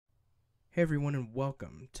Hey everyone, and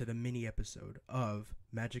welcome to the mini episode of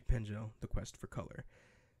Magic Pengel, The Quest for Color.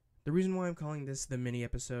 The reason why I'm calling this the mini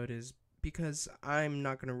episode is because I'm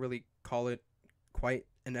not going to really call it quite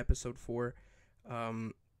an episode 4.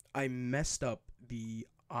 I messed up the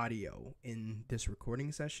audio in this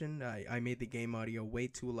recording session. I made the game audio way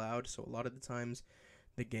too loud, so a lot of the times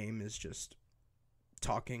the game is just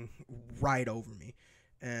talking right over me.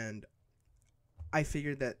 And I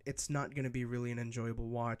figured that it's not going to be really an enjoyable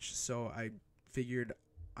watch, so I figured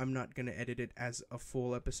I'm not going to edit it as a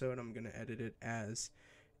full episode. I'm going to edit it as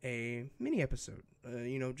a mini episode,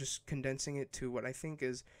 just condensing it to what I think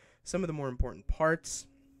is some of the more important parts.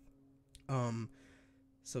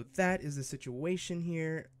 So that is the situation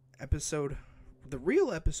here. The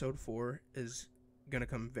real episode 4 is going to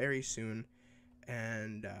come very soon,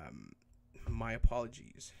 and my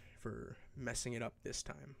apologies for messing it up this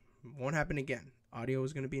time. Won't happen again. Audio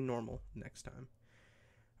is going to be normal next time.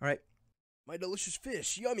 All right. My delicious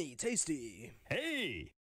fish. Yummy. Tasty.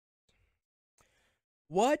 Hey!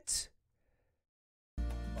 What?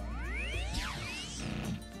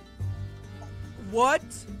 What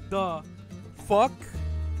the fuck?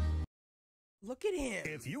 Look at him.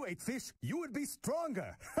 If you ate fish, you would be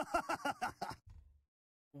stronger.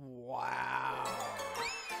 Wow.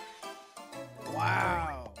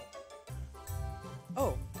 Wow.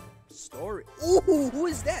 Oh. Story. Ooh, who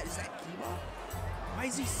is that? Is that Kiba? Why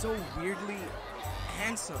is he so weirdly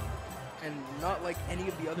handsome and not like any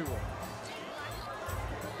of the other ones?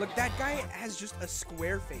 Look, that guy has just a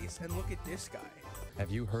square face, and look at this guy.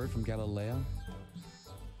 Have you heard from Galileo?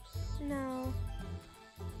 No.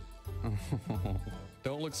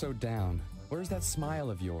 Don't look so down. Where's that smile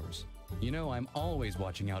of yours? You know I'm always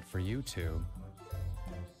watching out for you two.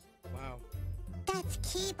 Wow. That's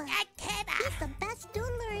Kiba. He's the best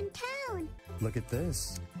doodler in town. Look at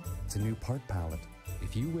this. It's a new part palette.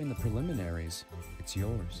 If you win the preliminaries, it's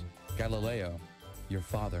yours. Galileo, your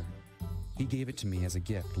father, he gave it to me as a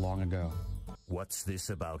gift long ago. What's this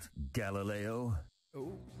about Galileo?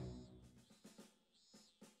 Oh.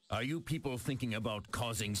 Are you people thinking about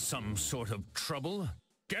causing some sort of trouble?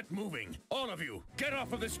 Get moving! All of you! Get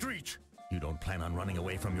off of the street! You don't plan on running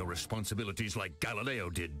away from your responsibilities like Galileo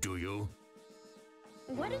did, do you?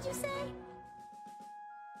 What did you say?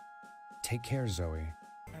 Take care, Zoe.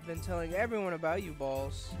 I've been telling everyone about you,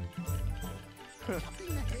 Balls. Do you know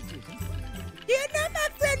my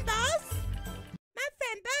friend Balls? My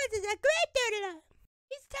friend Balls is a great doodler.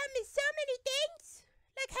 He's taught me so many things,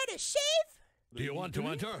 like how to shave. Do you want to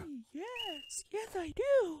enter? Yes, I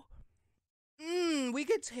do. We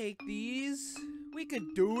could take these. We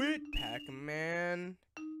could do it. Pac-Man.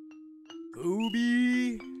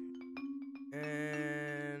 Gooby.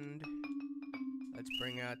 And let's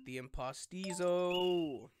bring out the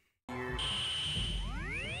Impostizo. Weird.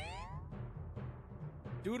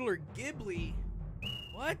 Doodler Ghibli?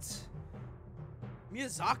 What?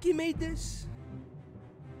 Miyazaki made this?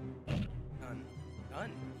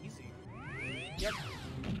 Done. Easy. Yep.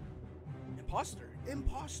 Imposter.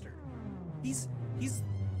 He's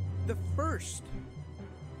the first.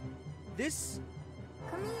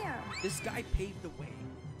 Come here. This guy paved the way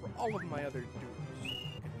for all of my other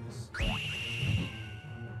doodles.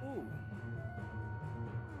 Ooh.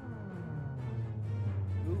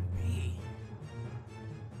 Ooh, me.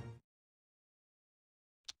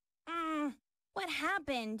 What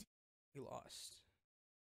happened? You lost.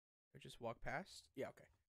 Or just walk past? Yeah, okay.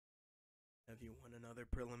 Have you won another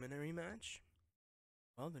preliminary match?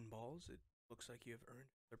 Well then, Balls, it looks like you have earned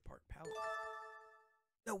their part palette.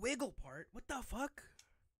 The wiggle part? What the fuck?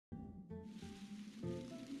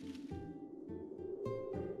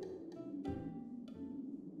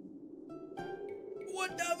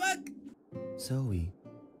 What the fuck? Zoe.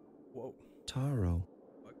 Whoa. Taro.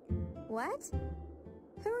 What?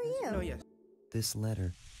 Who are you? No, yes. This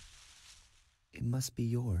letter. It must be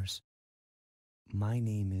yours. My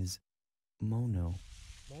name is Mono.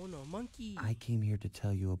 Mono, monkey. I came here to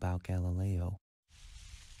tell you about Galileo.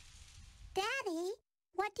 Daddy,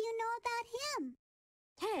 what do you know about him?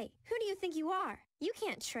 Hey, who do you think you are? You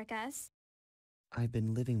can't trick us. I've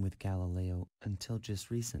been living with Galileo until just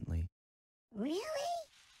recently. Really?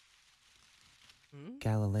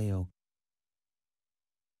 Galileo,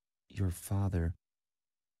 your father,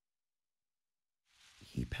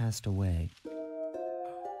 he passed away.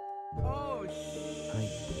 Oh, I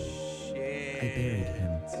buried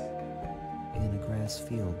him in a grass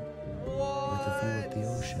field with a view of the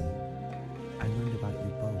ocean. I learned about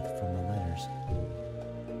you both from the letters.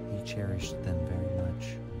 He cherished them very much.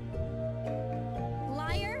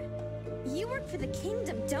 Liar! You work for the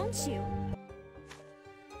kingdom, don't you?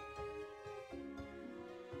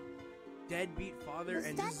 deadbeat father Was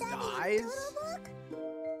and that just Daddy's dies? doodle book?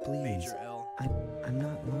 Please. Major L. I'm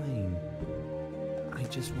not lying. I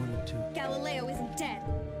just wanted to. Galileo isn't dead.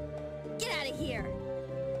 Get out of here.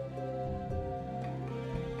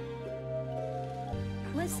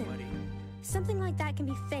 Listen, Nobody. something like that can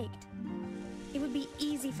be faked. It would be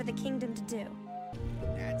easy for the kingdom to do.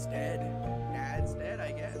 Dad's dead. Dad's dead,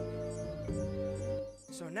 I guess.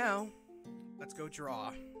 So now, let's go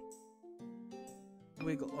draw.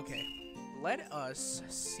 Wiggle. Okay. Let us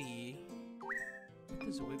see. What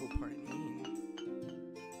does a wiggle part mean?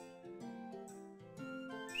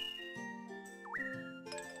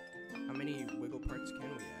 How many wiggle parts can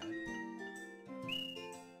we add?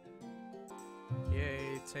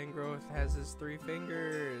 Yay, Tangrowth has his 3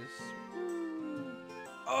 fingers.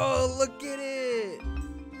 Oh, look at it!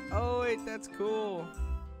 Oh, wait, that's cool.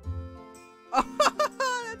 Oh,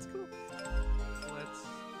 that's cool. Let's...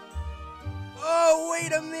 Oh,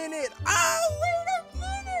 wait a minute! Oh, wait a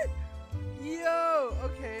minute! Yo,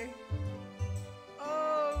 okay.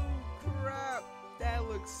 Oh, crap. That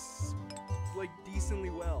looks, like,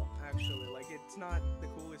 decently well, actually. Like, it's not the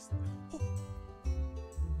coolest. Oh,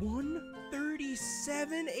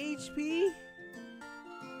 137 HP?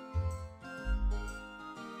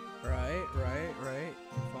 Right.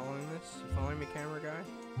 You following this? You following me, camera guy?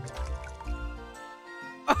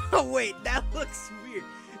 Oh, wait, that looks weird.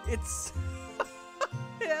 It's...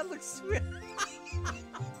 that looks weird.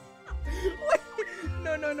 Wait,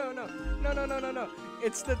 no.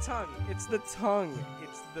 It's the tongue. It's the tongue.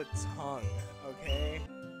 It's the tongue, okay?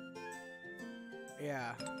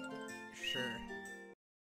 Yeah, sure.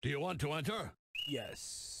 Do you want to enter?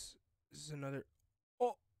 Yes. This is another...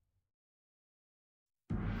 Oh!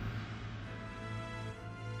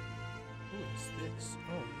 Who is this?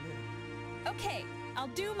 Oh, man. Okay, I'll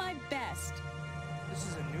do my best. This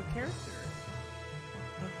is a new character.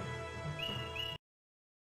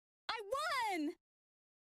 I won!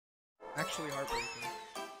 Actually heartbreaking.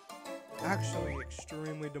 Actually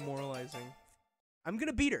extremely demoralizing. I'm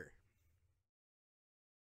gonna beat her.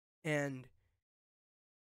 And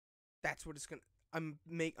that's what it's gonna... I'm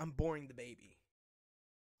boring the baby.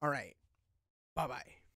 Alright. Bye-bye.